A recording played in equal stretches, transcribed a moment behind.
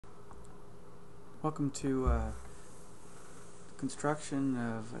Welcome to construction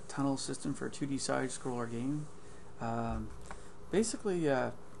of a tunnel system for a 2D side-scroller game. Basically,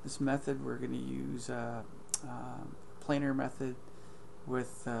 this method we're going to use planar method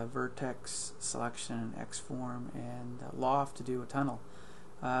with vertex selection, Xform, and Loft to do a tunnel.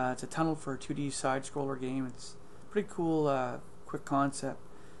 It's a tunnel for a 2D side-scroller game. It's a pretty cool, quick concept.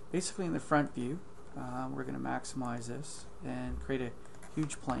 Basically, in the front view, we're going to maximize this and create a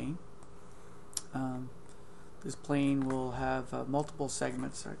huge plane. This plane will have multiple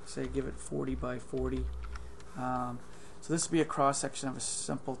segments. I'd say give it 40 by 40. So this would be a cross section of a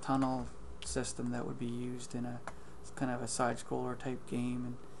simple tunnel system that would be used in a kind of a side-scroller type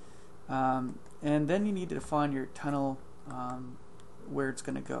game. And then you need to define your tunnel where it's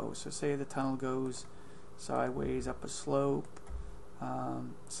going to go. So say the tunnel goes sideways up a slope.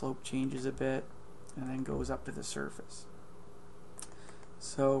 Slope changes a bit and then goes up to the surface.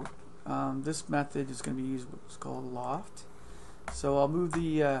 So this method is going to be used what's called Loft. So I'll move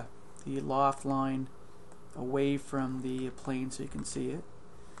the Loft line away from the plane so you can see it.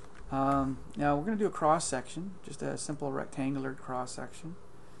 Now we're going to do a cross section, just a simple rectangular cross section,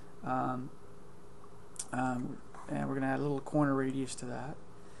 and we're going to add a little corner radius to that,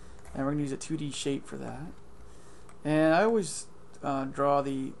 and we're going to use a 2D shape for that. And I always draw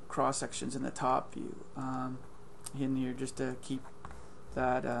the cross sections in the top view in here just to keep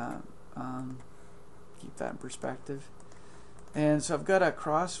that in perspective. And so I've got a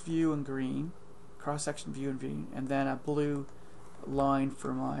cross view in green, cross section view in green, and then a blue line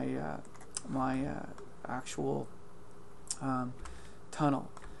for my actual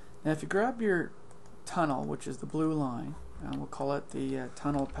tunnel. Now if you grab your tunnel, which is the blue line, and we'll call it the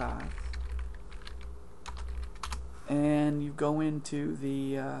tunnel path, and you go into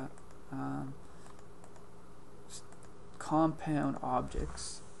the compound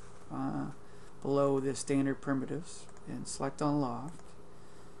objects below the standard primitives and select on Loft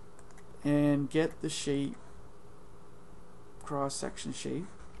and get the shape, cross section shape.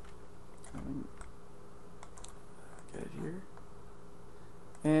 Get it here,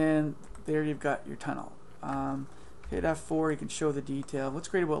 and there you've got your tunnel. Hit F4, you can show the detail. What's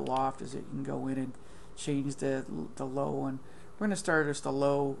great about Loft is that you can go in and change the low one. We're going to start as the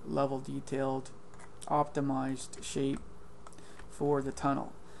low level detailed optimized shape for the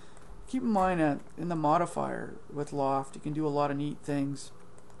tunnel. Keep in mind in the modifier with Loft you can do a lot of neat things.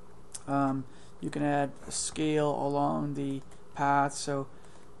 You can add a scale along the path. So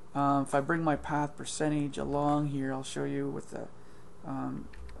if I bring my path percentage along here, I'll show you with an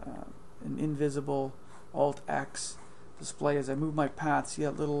invisible Alt X display. As I move my path, see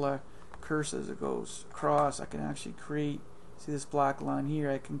that little cursor as it goes across, I can actually create, see this black line here,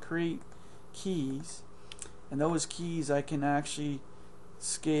 I can create keys, and those keys I can actually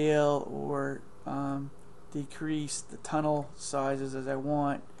scale or decrease the tunnel sizes as I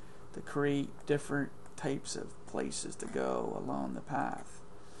want to create different types of places to go along the path.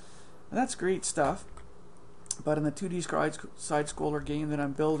 And that's great stuff, but in the 2D side-scroller game that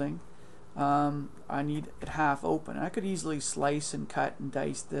I'm building, I need it half open. I could easily slice and cut and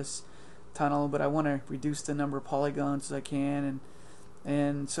dice this tunnel, but I want to reduce the number of polygons as I can,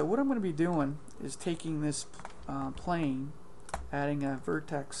 and so what I'm going to be doing is taking this plane, adding a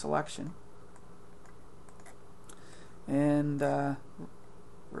vertex selection, and or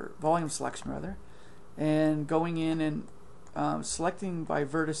volume selection rather, and going in and selecting by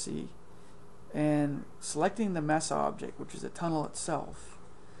vertice and selecting the mesh object, which is the tunnel itself,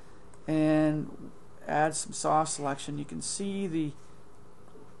 and add some soft selection. You can see the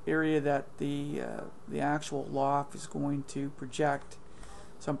area that the actual loft is going to project.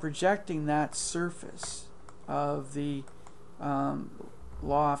 So I'm projecting that surface of the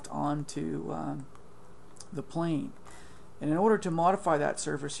loft onto the plane. And in order to modify that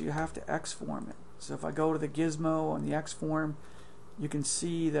surface, you have to Xform it. So if I go to the gizmo on the Xform, you can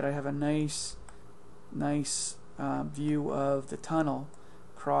see that I have a nice view of the tunnel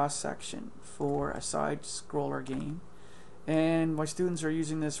cross section for a side scroller game. And my students are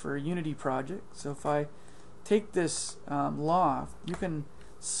using this for a Unity project. So if I take this loft, you can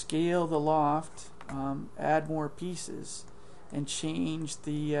scale the loft, add more pieces, and change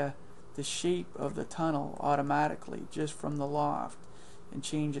the shape of the tunnel automatically just from the loft, and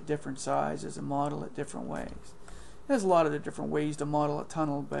change it different sizes and model it different ways. There's a lot of the different ways to model a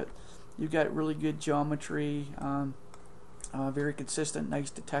tunnel, but you've got really good geometry, very consistent,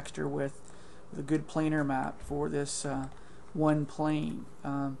 nice to texture with a good planar map for this one plane.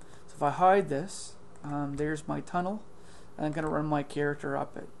 So if I hide this, there's my tunnel, and I'm going to run my character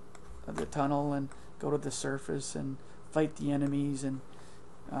up it the tunnel and go to the surface and fight the enemies and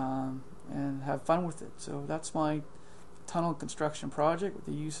and have fun with it. So that's my tunnel construction project with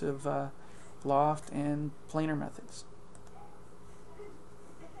the use of Loft and planar methods.